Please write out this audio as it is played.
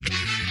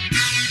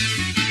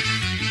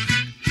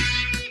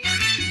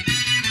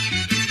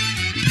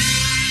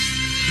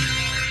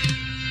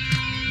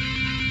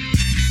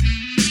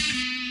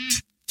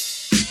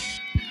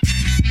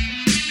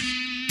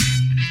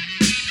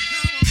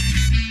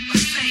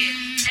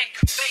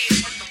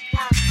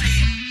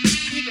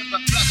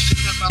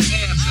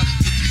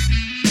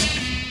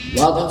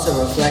Welcome to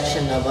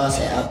Reflection of Us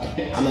at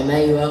Upton. I'm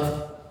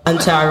Emmanuel. I'm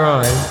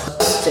Tyron.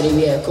 Today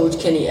we have Coach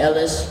Kenny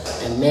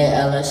Ellis and Mayor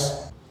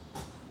Ellis.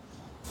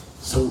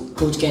 So,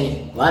 Coach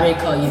Kenny, why do they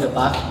call you the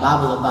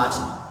Bible of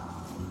boxing?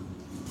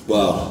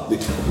 Well,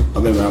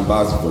 I've been around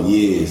boxing for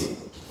years,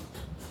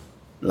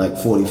 like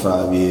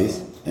 45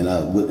 years, and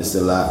I witnessed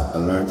a lot, I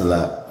learned a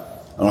lot.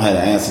 I don't have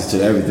the answers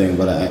to everything,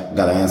 but I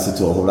got an answer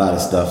to a whole lot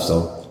of stuff,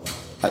 so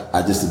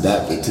I just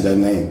adapted to that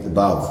name, the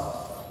Bible.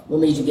 What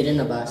made you get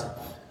into boxing?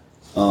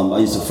 I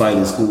used to fight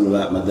in school a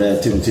lot. My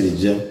dad took me to the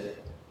gym,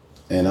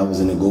 and I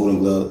was in the Golden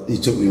Glove. He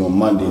took me on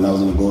Monday, and I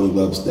was in the Golden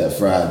Gloves that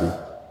Friday.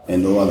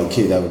 And no other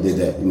kid ever did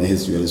that in the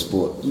history of the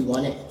sport. You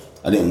won it?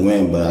 I didn't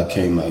win, but I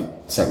came like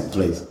second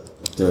place,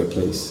 third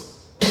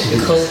place.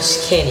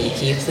 Coach Kenny,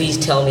 can you please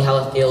tell me how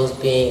it feels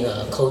being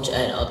a coach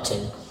at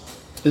Upton?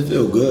 It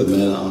feels good,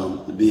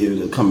 man, to be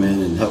able to come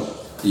in and help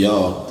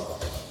y'all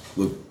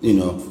with, being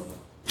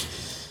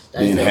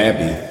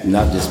happy.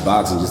 Not just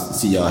boxing, just to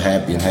see y'all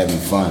happy and having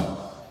fun.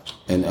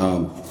 And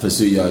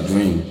pursue your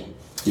dream,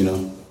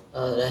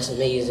 That's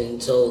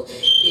amazing. So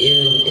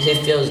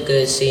it feels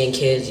good seeing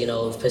kids,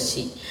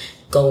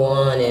 go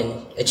on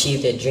and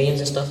achieve their dreams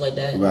and stuff like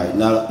that. Right.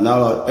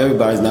 Now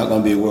everybody's not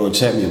going to be a world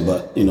champion,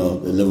 but they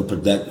live a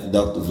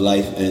productive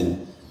life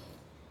and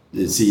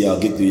to see y'all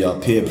get through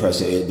y'all peer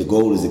pressure age. The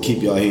goal is to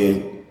keep y'all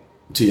here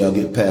until y'all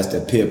get past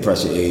that peer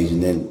pressure age,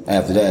 and then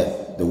after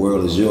that, the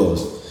world is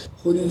yours.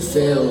 Who do you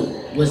feel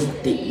was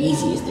the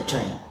easiest to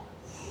train?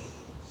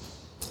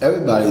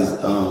 Everybody's,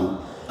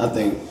 I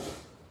think,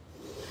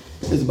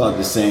 it's about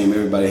the same.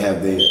 Everybody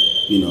have their,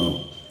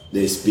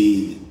 their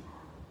speed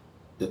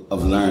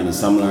of learning.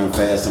 Some learn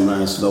fast, some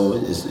learn slow.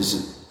 It's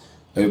just,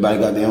 everybody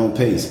got their own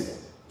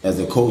pace. As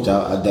a coach,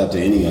 I adapt to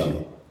any of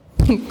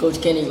them.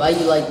 Coach Kenny, why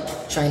you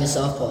like training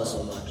southpaw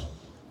so much?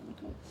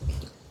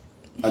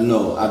 I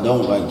know, I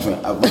don't like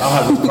training. I don't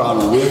have a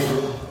problem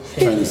with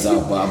training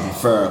southpaw. I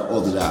prefer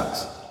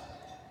orthodox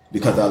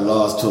because I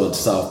lost to a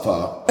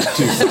southpaw,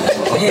 two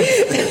southpaws.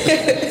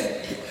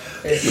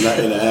 When I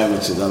in the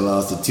amateurs, I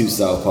lost to two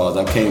southpaws.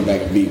 I came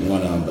back and beat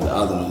one of them, but the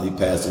other one, he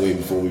passed away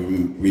before we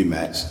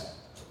rematched.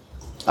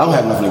 I don't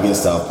have nothing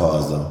against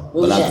southpaws though,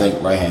 but I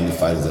think right-handed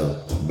fighters are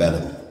better.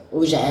 What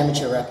was your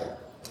amateur record?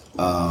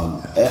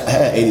 I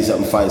had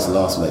 80-something fights,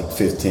 lost like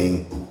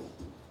 15.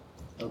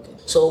 Okay.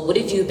 So what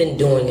have you been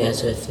doing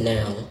as of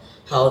now?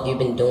 How have you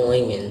been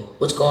doing and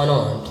what's going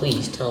on?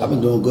 Please tell me. I've been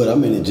doing good.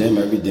 I'm in the gym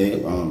every day,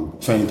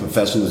 training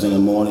professionals in the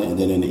morning and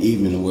then in the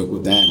evening to work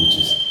with the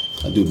amateurs.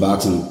 I do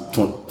boxing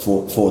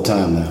full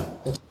time now.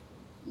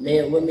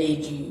 Man, what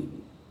made you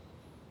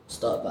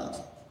start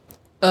boxing?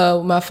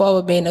 My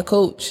father being a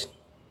coach,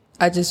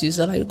 I just used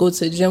to go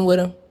to the gym with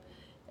him.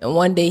 And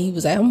one day he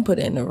was like, I'm gonna put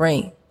it in the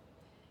ring.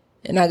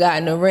 And I got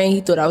in the ring,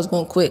 he thought I was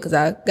gonna quit because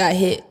I got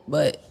hit,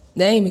 but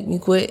that ain't make me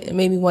quit. It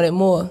made me want it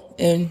more.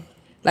 And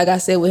like I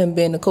said, with him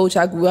being a coach,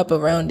 I grew up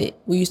around it.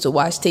 We used to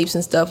watch tapes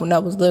and stuff when I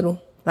was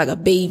little, like a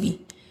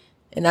baby.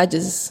 And I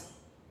just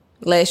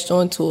latched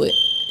onto it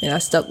and I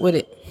stuck with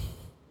it.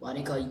 Why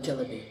they call you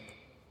Killer Bee?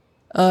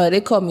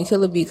 They called me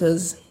Killer Bee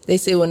because they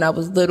say when I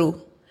was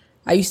little,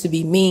 I used to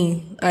be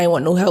mean. I didn't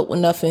want no help with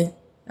nothing.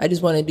 I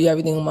just want to do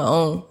everything on my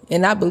own.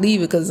 And I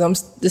believe it because I'm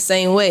the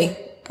same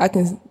way. I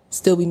can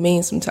still be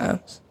mean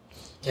sometimes.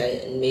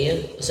 Okay, and Mia,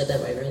 I said that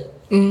right?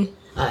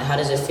 Mm-hmm. How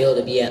does it feel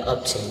to be at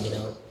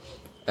Upton,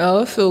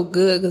 Oh, it feel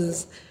good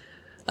because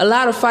a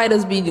lot of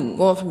fighters be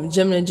going from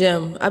gym to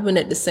gym. I've been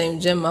at the same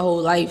gym my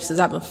whole life since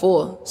I've been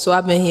 4. So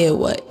I've been here,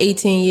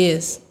 18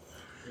 years.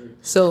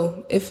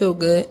 So it feel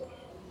good.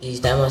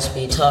 Geez, that must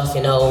be tough,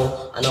 I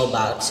know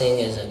boxing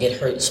is a get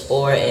hurt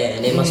sport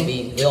and it must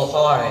be real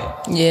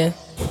hard. Yeah.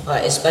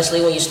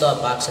 Especially when you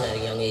start boxing at a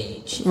young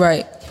age.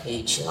 Right.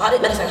 Matter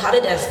of fact, how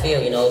did that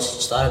feel,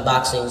 starting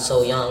boxing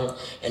so young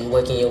and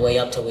working your way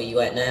up to where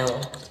you at now?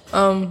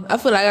 I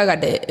feel like I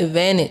got the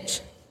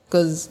advantage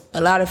because a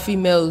lot of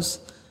females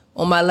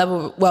on my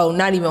level, well,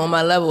 not even on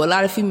my level, a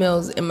lot of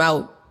females in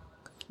my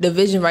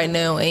division right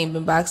now ain't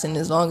been boxing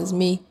as long as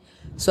me.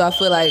 So I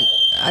feel like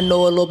I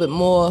know a little bit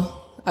more.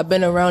 I've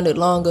been around it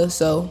longer,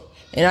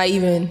 and I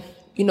even,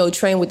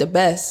 train with the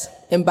best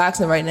in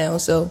boxing right now.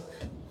 So,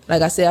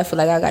 like I said, I feel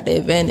like I got the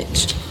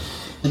advantage.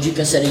 Would you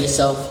consider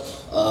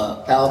yourself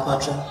a power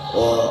puncher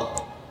or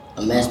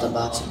a master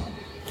boxer?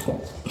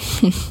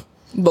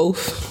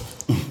 Both.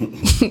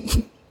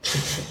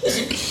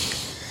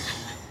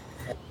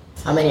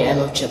 How many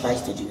amateur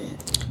fights did you have?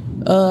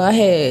 I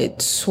had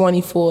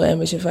 24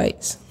 amateur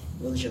fights.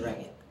 What was your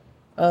record?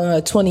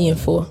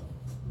 20-4.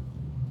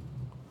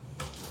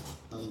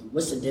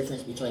 What's the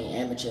difference between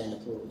amateur and the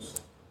pros?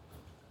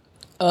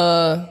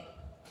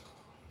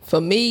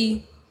 For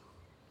me,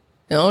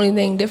 the only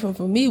thing different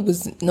for me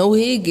was no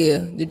headgear.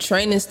 The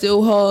training's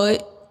still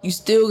hard. You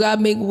still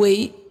gotta make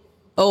weight.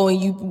 Oh,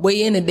 and you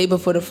weigh in the day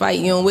before the fight.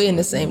 You don't weigh in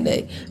the same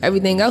day.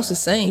 Everything else is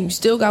the same. You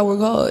still gotta work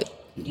hard.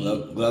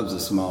 Gloves are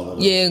smaller.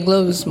 Yeah,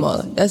 gloves are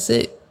smaller. That's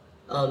it.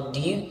 Do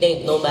you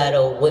think no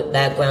matter what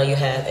background you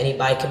have,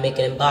 anybody can make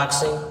it in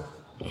boxing?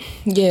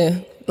 Yeah.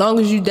 long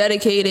as you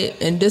dedicated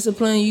and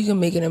disciplined, you can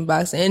make it in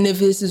boxing. And if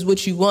this is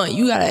what you want,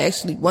 you gotta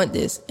actually want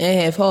this and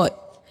have heart.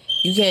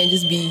 You can't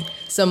just be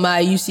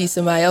somebody, you see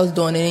somebody else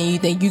doing it and you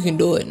think you can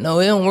do it. No,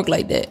 it don't work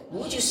like that.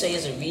 What would you say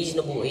is a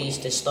reasonable age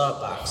to start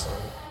boxing?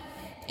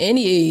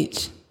 Any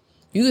age.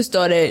 You can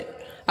start at,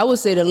 I would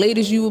say the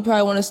latest you would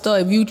probably want to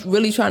start, if you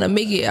really trying to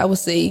make it, I would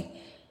say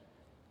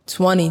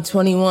 20,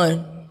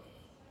 21.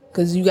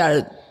 Because you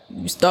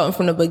starting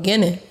from the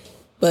beginning.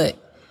 But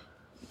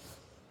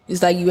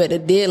it's like you at a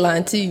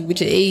deadline too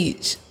with your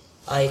age.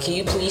 All right, can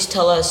you please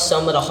tell us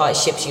some of the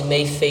hardships you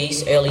may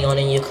face early on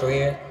in your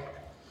career?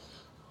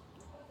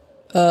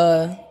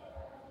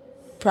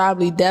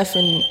 Probably deaf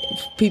and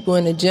people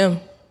in the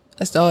gym.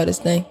 That's the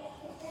hardest thing.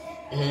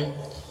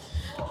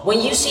 When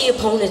you see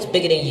opponents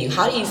bigger than you,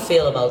 how do you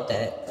feel about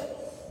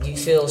that? Do you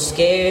feel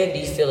scared? Do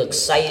you feel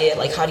excited?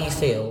 Like, how do you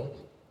feel?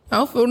 I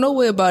don't feel no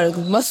way about it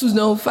because muscles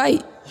don't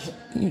fight.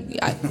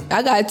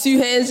 I got 2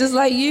 hands just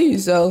like you,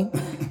 so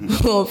we're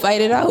going to fight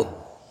it out.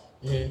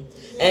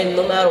 And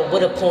no matter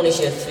what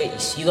opponents you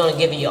face, you're going to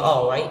give it your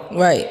all, right?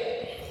 Right.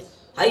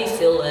 How do you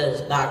feel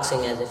as boxing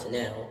as of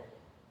now?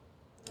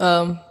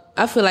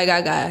 I feel like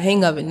I got a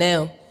hang of it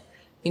now.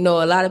 You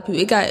know, a lot of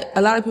people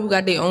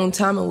got their own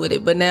timing with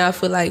it, but now I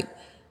feel like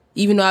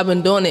even though I've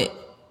been doing it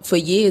for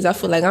years, I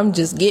feel like I'm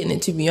just getting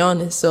it, to be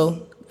honest.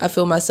 So I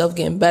feel myself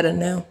getting better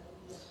now.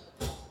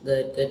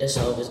 Good. That's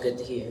always good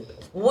to hear.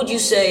 What would you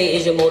say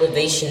is your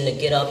motivation to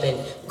get up and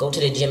go to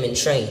the gym and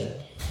train?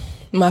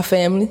 My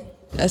family.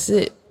 That's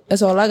it.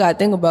 That's all I got to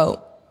think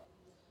about.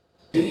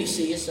 Do you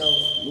see yourself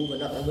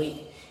moving up in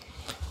weight?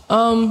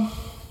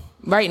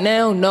 Right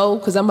now, no,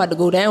 because I'm about to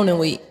go down in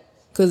weight.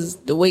 Because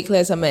the weight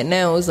class I'm at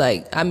now is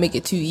like, I make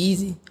it too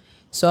easy.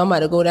 So I'm about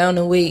to go down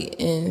in weight.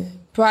 And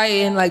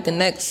probably in like the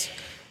next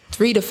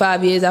 3 to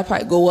 5 years, I'll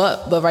probably go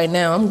up. But right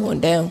now, I'm going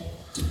down.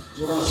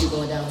 What are you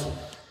going down to?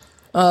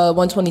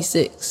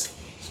 126.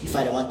 You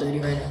fight at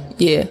 130 right now?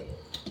 Yeah.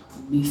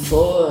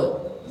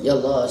 Before your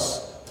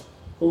loss,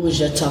 who was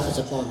your toughest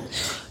opponent?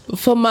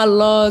 Before my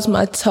loss,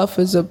 my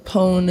toughest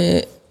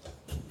opponent,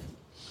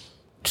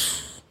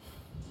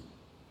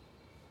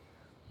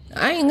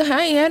 I ain't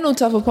had no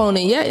tough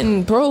opponent yet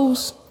in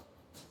pros.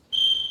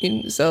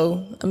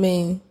 So, I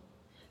mean,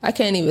 I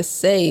can't even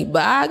say.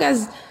 But I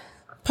guess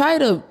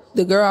probably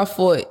the girl I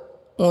fought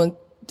on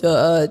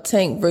the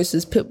Tank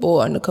versus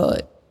Pitbull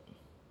undercard.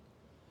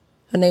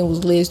 Her name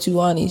was Liz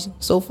Tuani.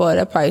 So far,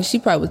 she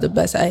probably was the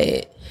best I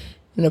had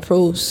in the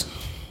pros.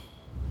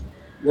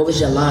 What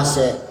was your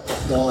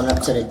mindset going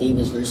up to the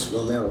Davis versus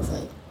Romero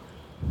fight?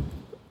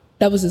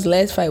 That was his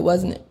last fight,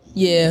 wasn't it?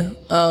 Yeah.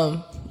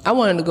 I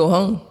wanted to go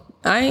home.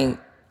 I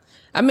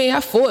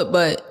fought,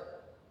 but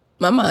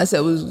my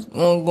mindset was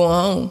on going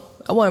home.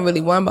 I wasn't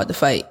really worried about the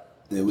fight.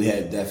 Yeah, we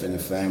had death in the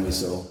family,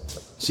 so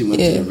she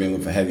went to the ring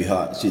with a heavy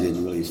heart. She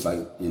didn't really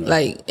fight, you know.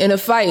 Like, in a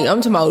fight, I'm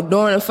talking about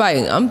during a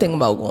fight, I'm thinking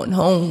about going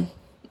home.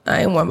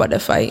 I ain't worried about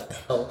that fight.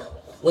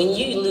 When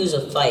you lose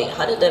a fight,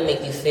 how did that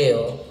make you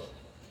feel?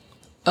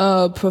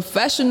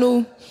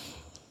 Professional,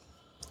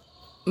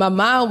 my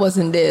mind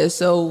wasn't there.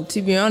 So,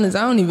 to be honest,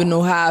 I don't even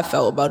know how I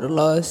felt about the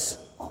loss.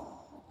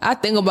 I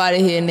think about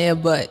it here and there,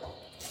 but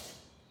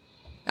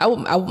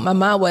my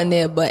mind wasn't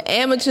there. But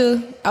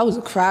amateur, I was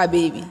a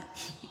crybaby.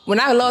 When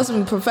I lost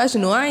in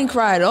professional, I ain't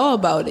cried at all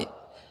about it.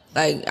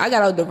 Like, I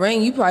got out the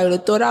ring, you probably would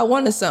have thought I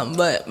wanted something,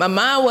 but my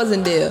mind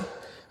wasn't there.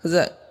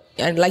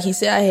 And like he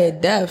said, I had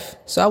death,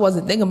 so I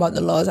wasn't thinking about the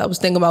loss. I was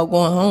thinking about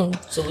going home.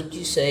 So would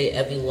you say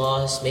every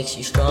loss makes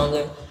you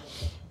stronger?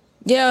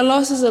 Yeah, a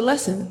loss is a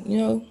lesson, you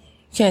know.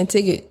 You can't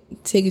take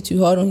it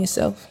too hard on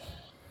yourself.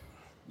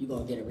 You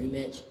gonna get a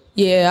rematch?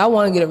 Yeah, I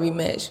want to get a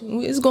rematch.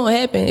 It's going to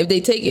happen if they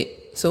take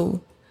it.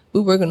 So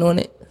we're working on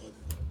it.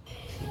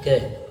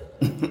 Good.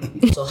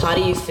 So how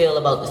do you feel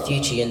about the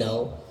future, you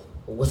know?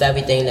 With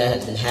everything that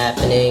has been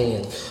happening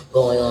and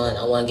going on,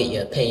 I want to get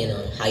your opinion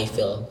on how you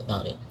feel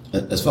about it.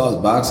 As far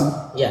as boxing?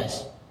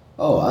 Yes.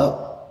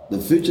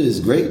 The future is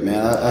great,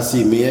 man. I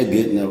see Mia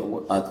getting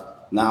now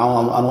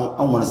I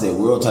don't want to say a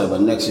world title,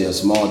 but next year a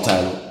small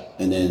title,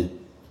 and then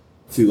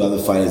a few other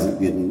fighters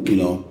getting, you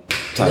know,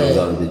 titles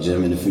out of the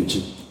gym in the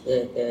future.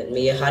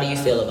 Mia, how do you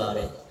feel about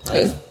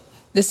it?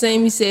 The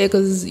same he said,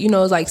 because, you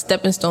know, it's like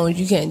stepping stones.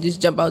 You can't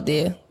just jump out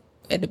there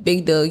at the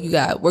big dog. You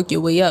got to work your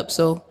way up.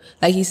 So,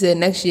 like he said,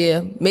 next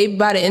year, maybe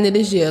by the end of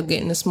this year,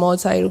 getting a small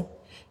title.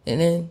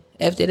 And then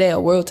after that, a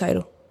world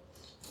title.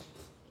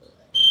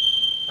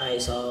 All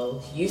right,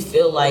 so you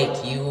feel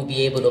like you will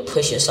be able to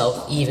push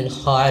yourself even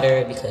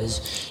harder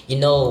because, you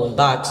know, in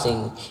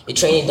boxing, your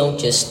training don't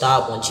just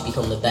stop once you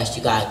become the best.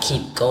 You got to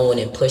keep going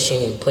and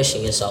pushing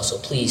yourself. So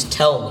please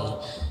tell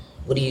me,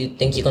 what do you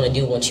think you're going to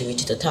do once you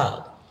reach the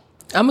top?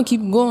 I'm going to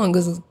keep going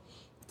because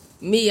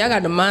I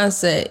got the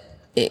mindset,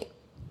 it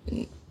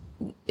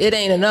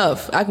ain't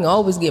enough. I can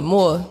always get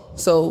more.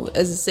 So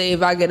as I say,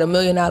 if I get $1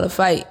 million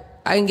fight,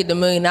 I can get the $1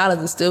 million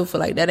and still feel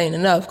like that ain't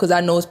enough because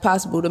I know it's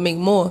possible to make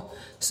more.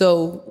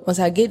 So once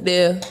I get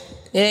there,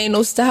 it ain't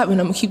no stopping.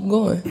 I'm going to keep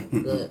going.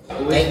 Good.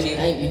 Thank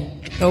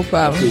you. No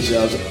problem. I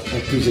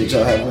appreciate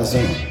y'all having us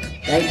on.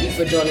 Thank you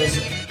for joining us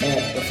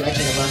at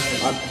Reflection of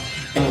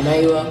Us from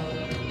Emmanuel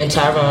And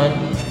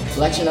Tyron.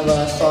 Reflection of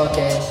Us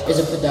podcast is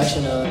a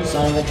production of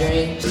Son of a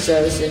Dream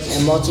Services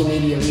and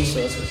Multimedia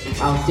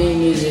Resources. Our theme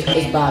music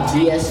is by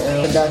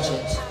BSL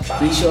Productions.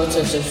 Be sure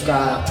to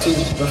subscribe to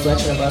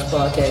Reflection of Us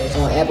podcast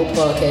on Apple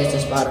Podcasts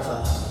and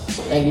Spotify.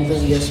 Thank you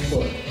for your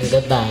support. And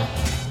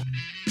goodbye.